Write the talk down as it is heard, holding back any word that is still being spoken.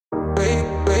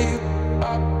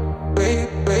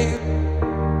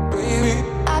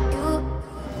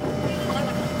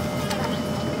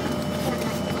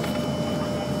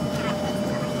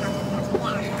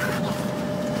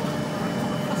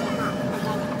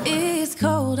It's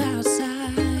cold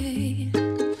outside,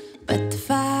 but the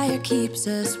fire keeps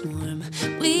us warm.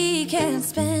 We can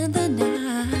spend the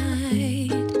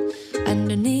night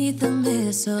underneath the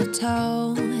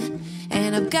mistletoe.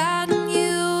 And I've gotten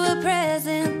you a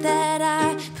present that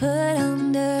I put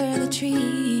under the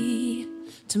tree.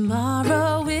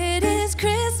 Tomorrow it is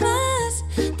Christmas,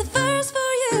 the first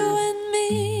for you and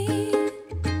me.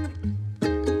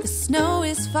 The snow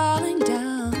is falling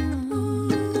down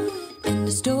and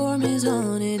the storm is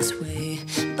on its way.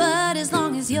 But as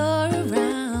long as you're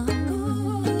around,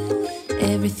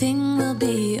 everything will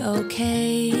be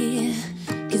okay.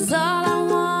 'Cause all I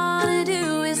wanna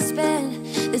do is spend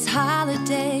this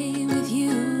holiday with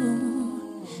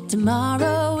you.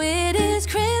 Tomorrow it is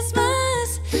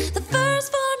Christmas, the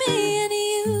first for me and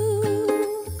you.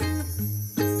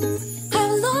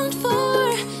 I've longed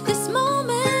for this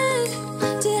moment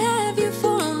to have you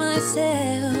for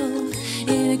myself,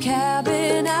 in a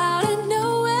cabin out in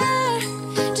nowhere,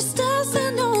 just us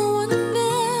and no one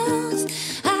else.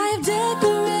 I've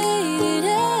decorated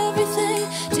everything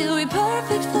to be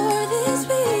perfect for this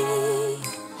week.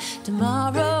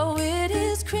 Tomorrow it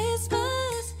is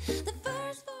Christmas, the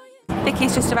first for you.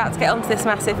 Vicky's just about to get onto this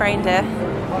massive reindeer.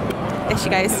 There she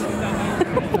goes.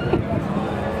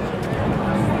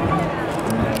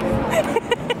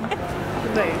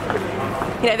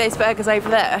 You know those burgers over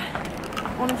there?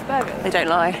 Honest burger? They don't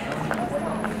lie.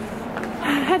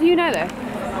 How do you know though?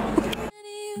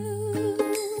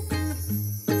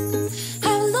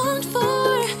 I've longed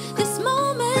for this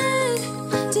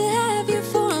moment to have you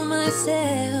for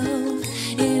myself,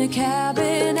 in a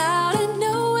cabin out in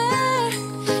nowhere,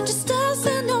 just us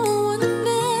and no one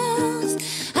else.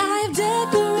 I've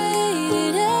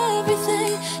decorated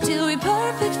everything to be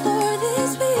perfect for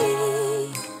this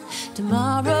week.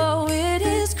 Tomorrow it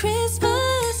is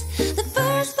Christmas, the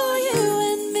first for you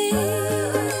and me.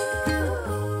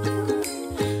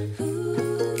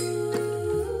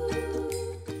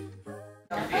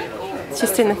 It's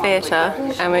just in the theatre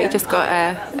and we just got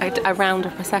a round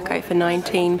of Prosecco for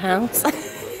 £19.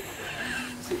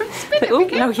 Oh,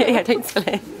 no, yeah, don't spill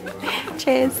it.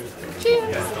 Cheers.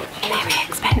 Cheers. Very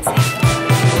expensive.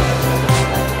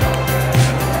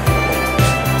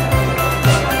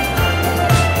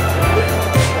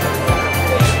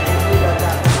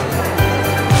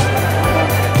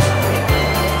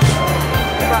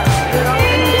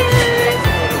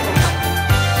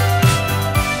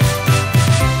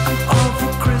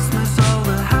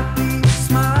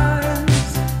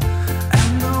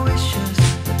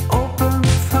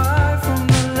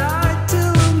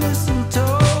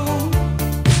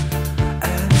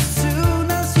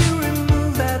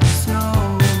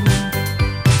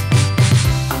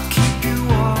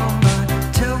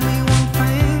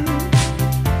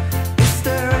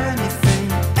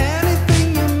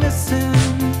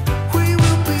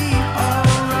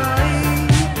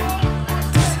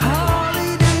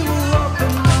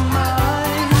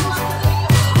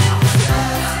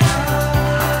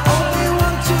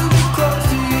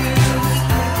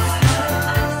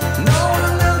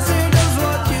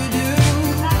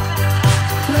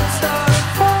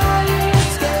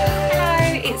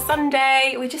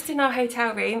 We're just in our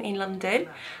hotel room in London.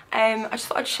 I just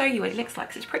thought I'd show you what it looks like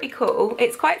because it's pretty cool.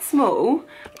 It's quite small,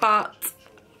 but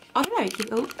I don't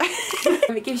know,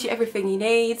 it gives you everything you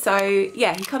need. So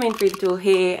yeah, you come in through the door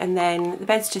here and then the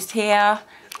bed's just here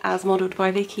as modelled by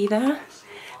Vicky there.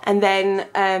 And then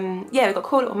yeah, we've got a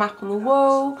cool little map on the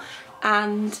wall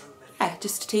and yeah,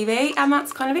 just a TV, and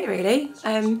that's kind of it really.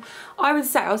 I would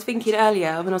say, I was thinking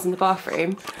earlier when I was in the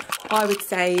bathroom, I would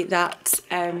say that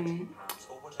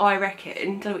I reckon, I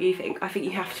don't know what you think, I think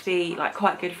you have to be like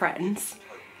quite good friends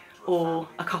or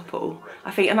a couple. I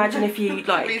think, imagine if you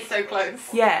like... be so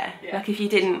close. Yeah, like if you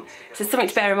didn't, so something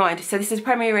to bear in mind. So this is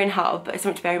Premier Inn Hub, but it's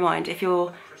something to bear in mind. If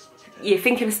you're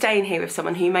thinking of staying here with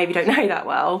someone who you maybe don't know that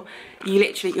well, you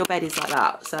literally, your bed is like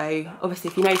that. So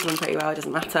obviously if you know someone pretty well, it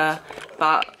doesn't matter.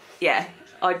 But yeah,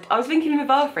 I was thinking in the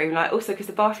bathroom, like also because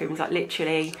the bathroom is like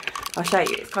literally, I'll show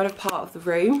you, it's kind of part of the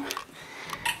room.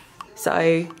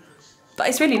 So, but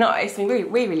it's really nice. I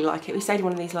mean, we really like it. We stayed in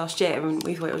one of these last year and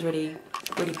we thought it was really,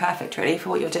 really perfect really for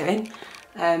what you're doing.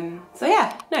 So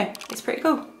yeah, no, it's pretty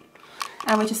cool.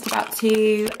 And we're just about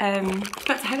to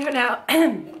head out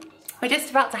now. We're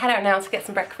just about to head out now to get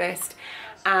some breakfast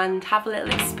and have a little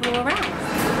explore around.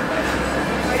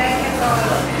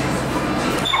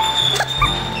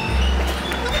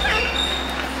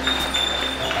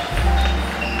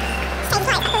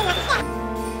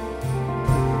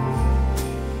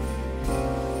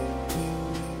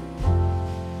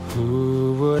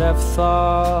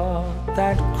 thought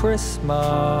that Christmas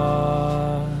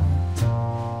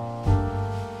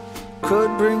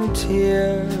could bring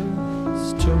tears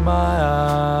to my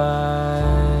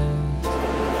eyes.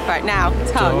 Right now,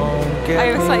 tongue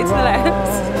over slightly to the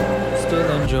left. Still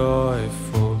in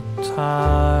joyful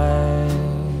times,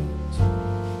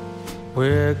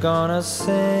 we're gonna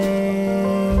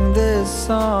sing this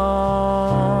song.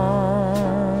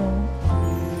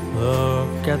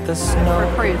 Look at the snow,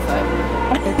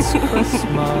 it's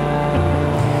Christmas.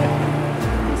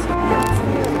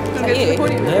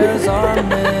 There's our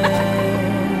mistletoe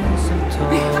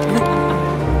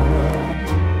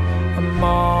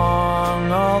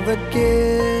among all the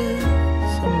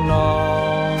gifts and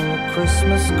all the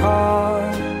Christmas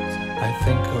cards. I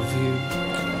think of you,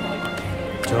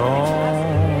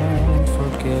 don't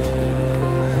forget.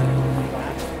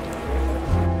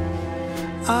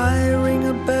 I ring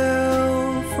a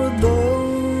bell for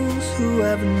those who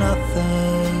have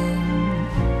nothing,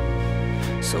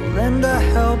 so lend a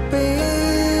helping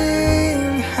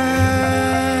hand.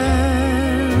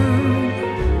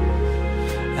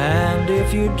 And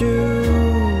if you do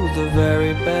the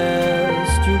very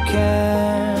best you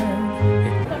can.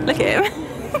 Look at him.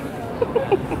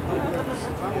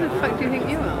 Who the fuck do you think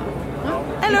you are?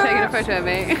 Hello. You're taking a photo of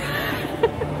me.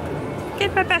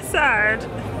 Get my best side.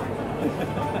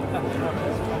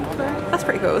 That's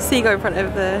pretty cool. So you go in front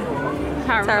of the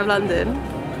Tower of London.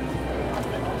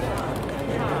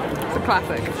 It's a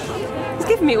classic. It's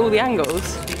giving me all the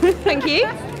angles. Thank you.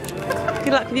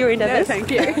 Good luck with your endeavours. Yeah,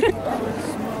 thank you.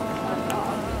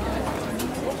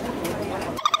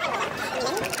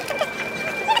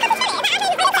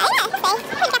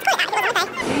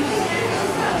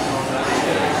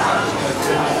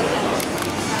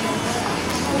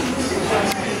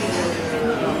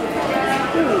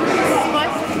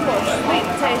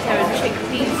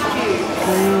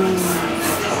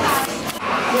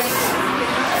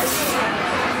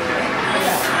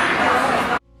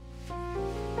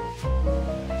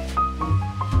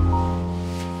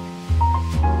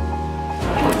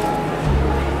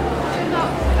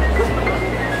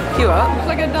 You are? It's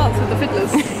like a dance with the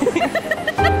fiddlers.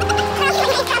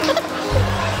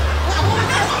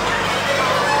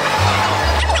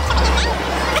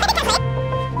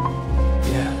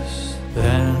 Yes,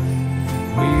 then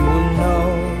we will know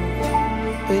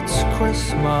it's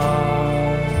Christmas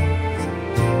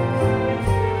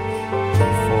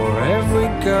for every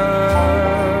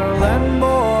girl and boy,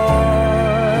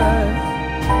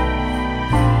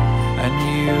 and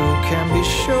you can be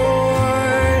sure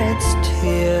it's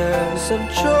tears of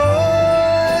joy.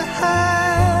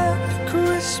 Happy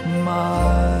Christmas,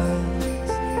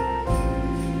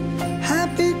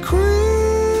 happy Christmas.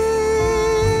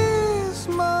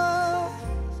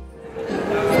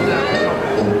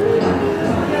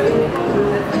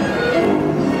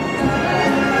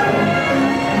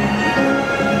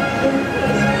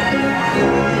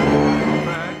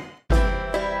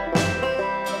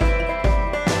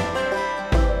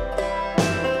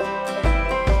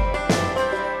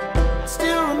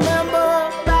 Still remember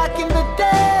back in the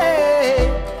day,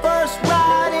 first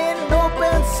riding an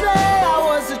open sleigh. I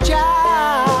was a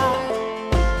child,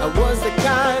 I was the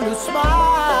kind who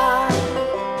smiled.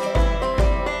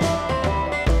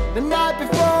 The night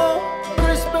before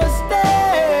Christmas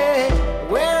Day,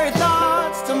 weary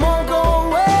thoughts to won't go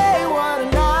away. What a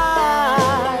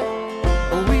night,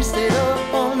 but we stayed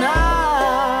up all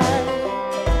night.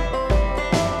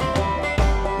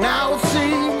 Now it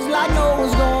seems like no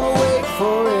one's gonna wait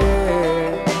for it.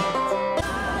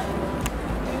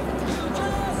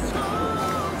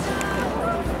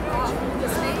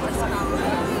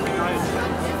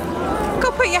 Go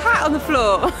put your hat on the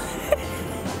floor.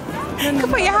 Go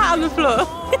put your hat on the floor.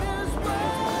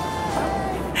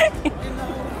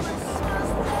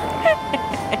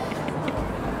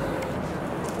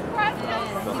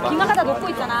 기나가다 놓고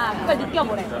있잖아. 그걸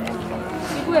느껴보래.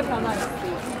 지구의 변화를.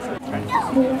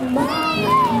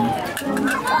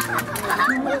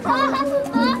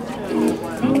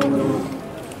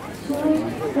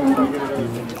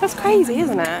 That's crazy,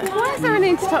 isn't it? Why is there a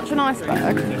need to touch an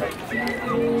iceberg?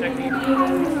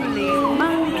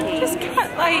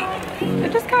 They're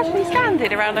just casually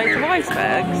standing around loads of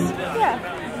icebergs. Yeah.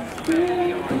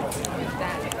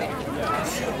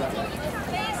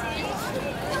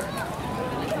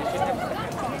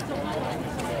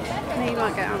 You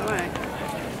might get out of the way.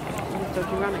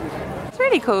 Dodgy running. It's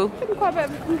really cool. Quite a bit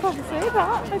of controversy, but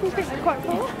I do think they're quite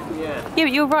cool. Yeah,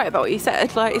 but you're right about what you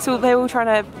said. Like, they're all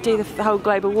trying to do the whole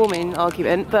global warming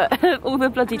argument, but all the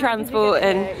bloody transport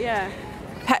and Yeah.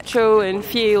 petrol and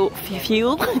fumes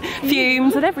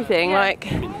and everything, like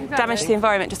damage to the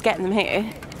environment just getting them here.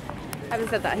 Having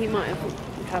said that, he might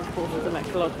have bought them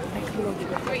ecological.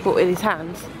 But with his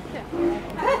hands. Yeah.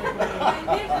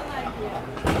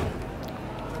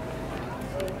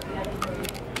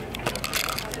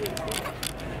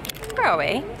 Where are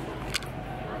we?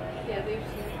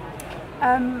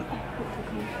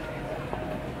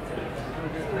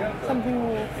 Something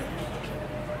more.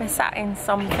 We're sat in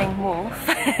Something Wharf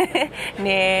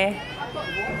near.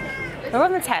 We're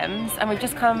on the Thames and we've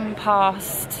just come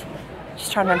past.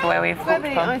 Just trying to remember where we've Where walked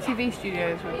the from. ITV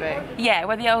studios would be. Yeah,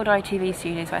 where the old ITV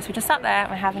studios were. So we're just sat there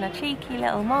and we're having a cheeky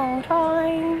little mull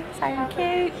time. So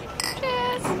cute.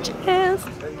 Cheers. Cheers.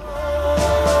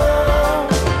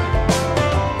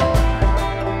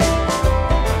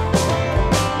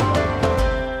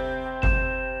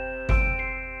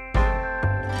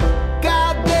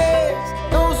 God bless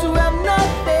those who have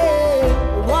nothing.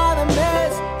 What a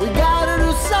mess. We gotta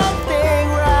do something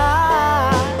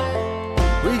right.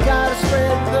 We gotta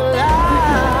spread the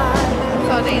light.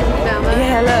 Sardines down there.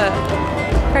 Yeah, look.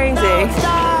 Crazy. It's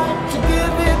time to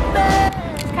give it back.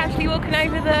 Casually walking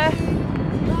over the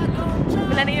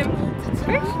Millennium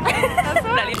Bridge. That's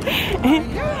right.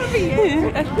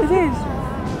 That's what it is.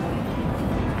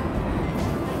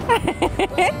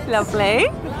 Lovely.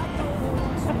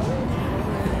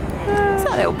 What's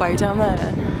that little bow down there?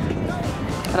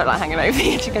 I don't like hanging over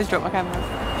here. She goes to drop my camera.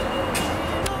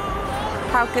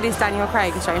 How good is Daniel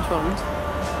Craig as James Bond? I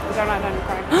don't like Daniel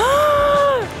Craig.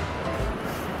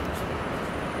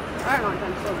 I don't like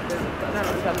James Bond, but I don't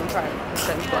like Daniel Craig as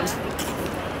James Bond.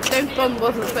 James Bond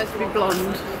wasn't supposed to be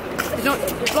blonde. He's not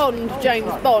blonde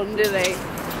James Bond, is he? He's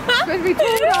supposed to be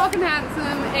tall, dark and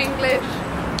handsome, English.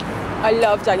 I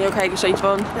love Daniel Craig as James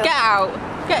Bond. Yeah. Get out!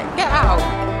 Get out!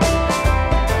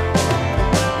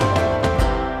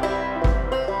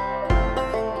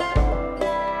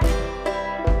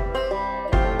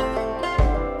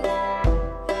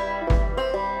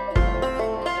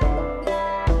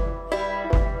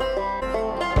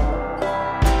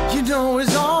 You know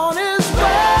he's on his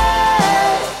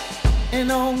way.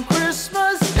 And on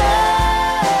Christmas Day.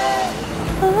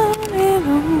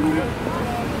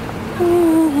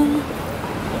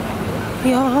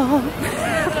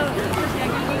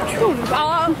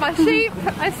 Oh, my sheep!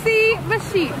 I see my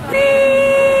sheep!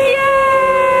 Yay!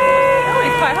 Oh,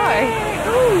 it's quite high.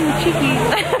 Ooh, cheeky!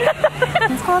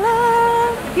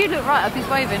 Colin! You look right up, he's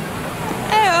waving.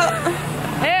 Ew!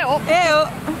 Ew! Ew!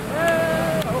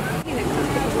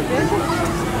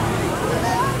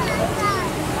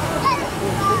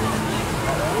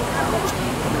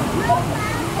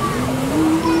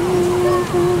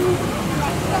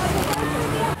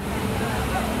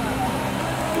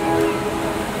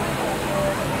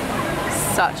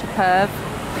 Such a perv.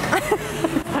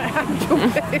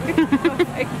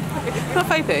 Not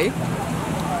Fopu.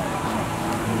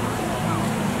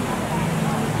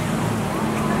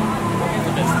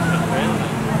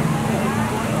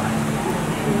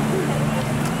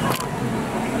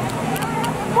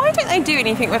 Why don't they do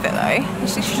anything with it though? You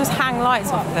should just hang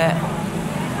lights off of it.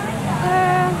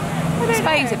 I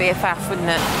suppose it'd be a faff, wouldn't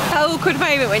it? That awkward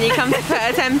moment when you come to put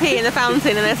a 10p in the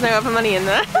fountain and there's no other money in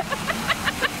there.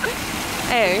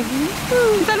 Oh.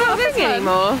 Is that not a thing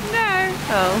anymore? No.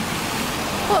 Oh.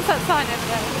 What's that sign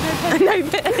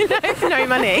over there? No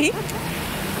money.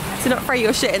 To not throw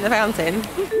your shit in the fountain.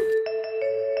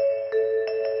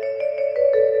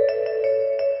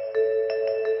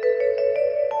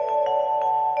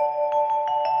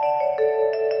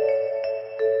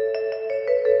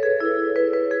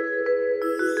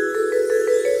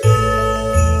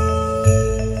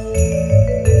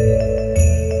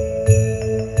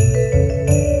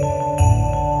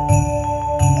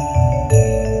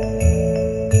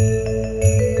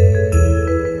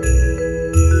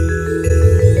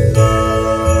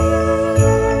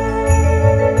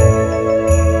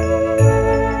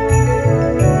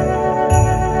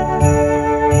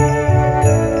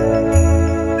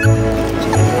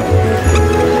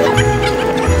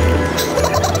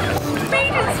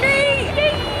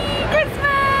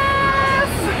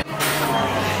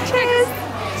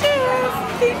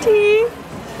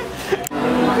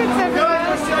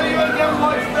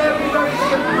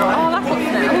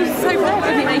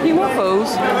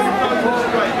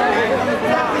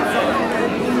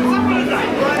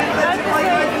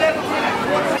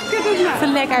 It's a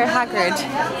Lego Hagrid.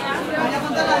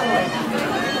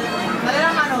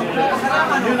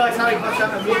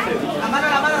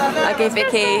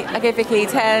 I gave Vicky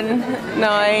 10,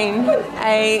 9,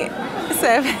 8,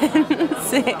 7,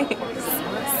 6.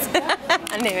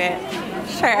 I knew it.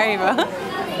 Straight over.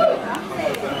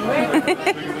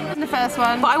 The first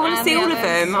one. But I want to and see the all of others.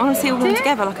 them. I want to see all of them Do you?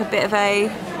 together, like a bit of a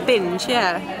binge,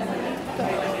 yeah.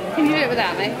 Can you do it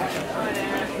without me?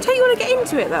 Don't you want to get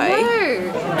into it though? No.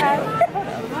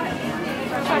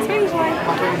 I think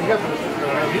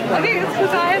it's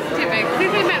because I hesitated.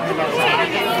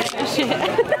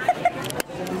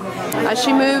 As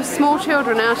she moves small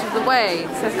children out of the way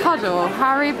to cuddle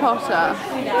Harry Potter,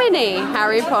 mini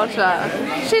Harry Potter.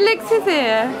 She licks his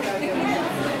ear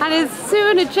and is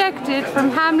soon ejected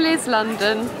from Hamleys,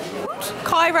 London.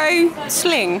 Cairo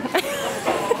sling.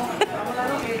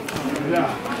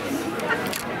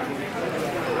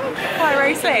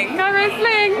 Cairo sling. Cairo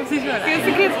sling. What's his real name? It's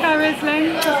the kids' Cairo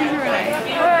sling. What's his real name?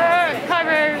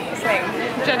 Cairo Sling.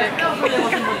 Jennick.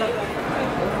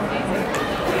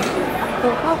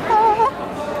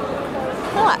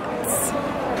 What?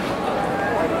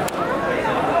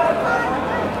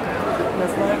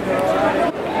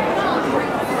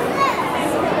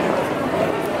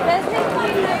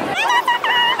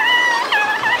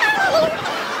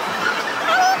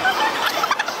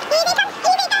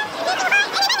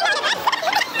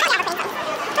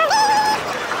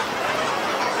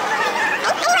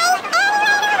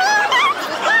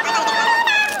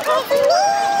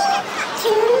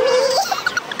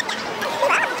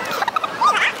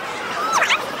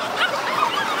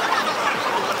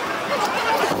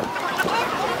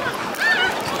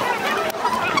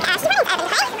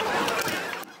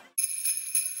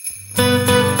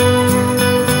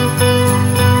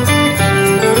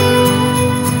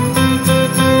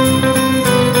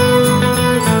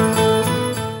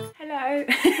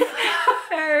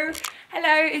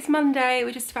 It's Monday,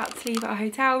 we're just about to leave our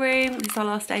hotel room. This is our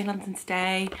last day in London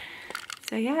today.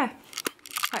 So yeah,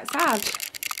 quite sad.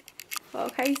 Got our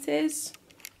cases.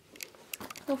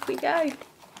 Off we go.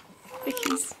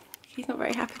 Vicky's not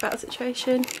very happy about the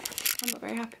situation. I'm not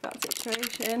very happy about the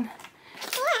situation.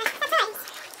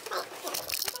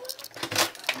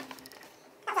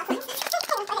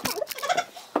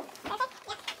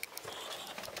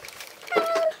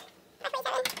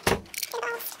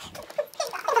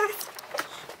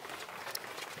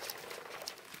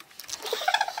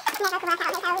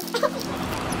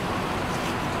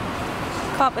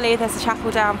 Can't believe there's a chapel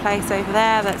down place over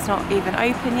there that's not even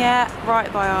open yet,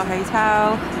 right by our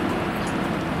hotel.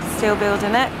 Still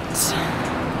building it.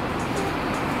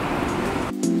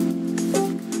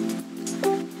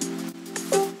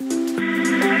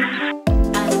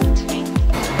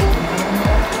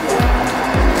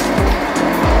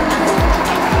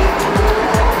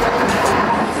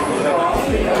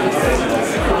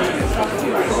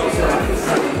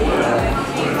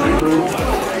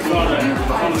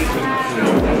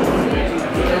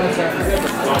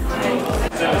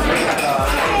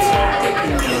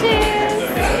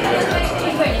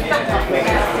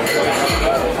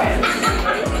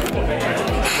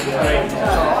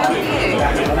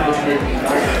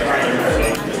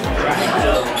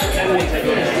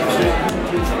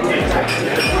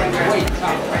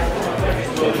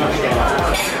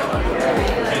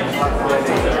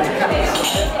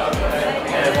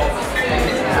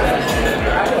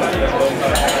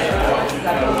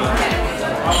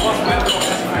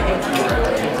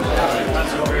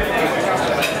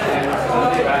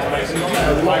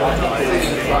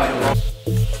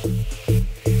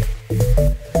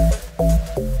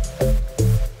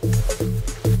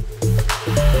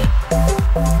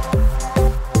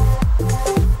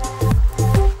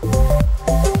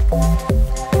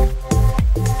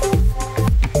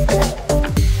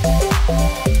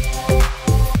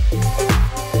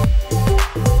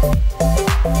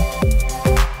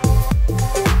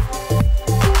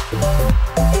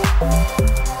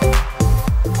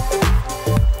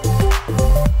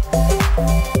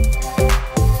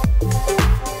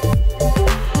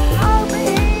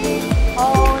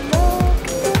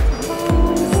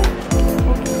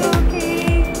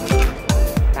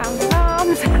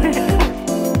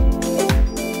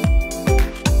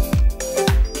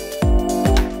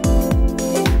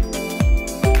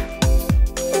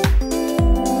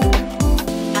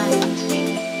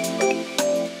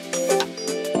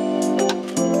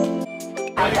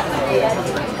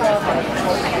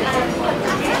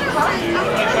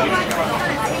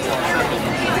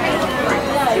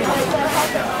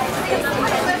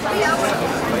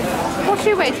 What's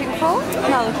she waiting for?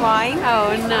 Mulled wine.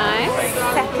 Oh, nice.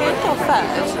 Second or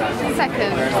third?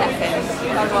 Second. Second.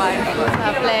 Mulled wine.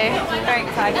 Lovely. Very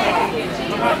exciting.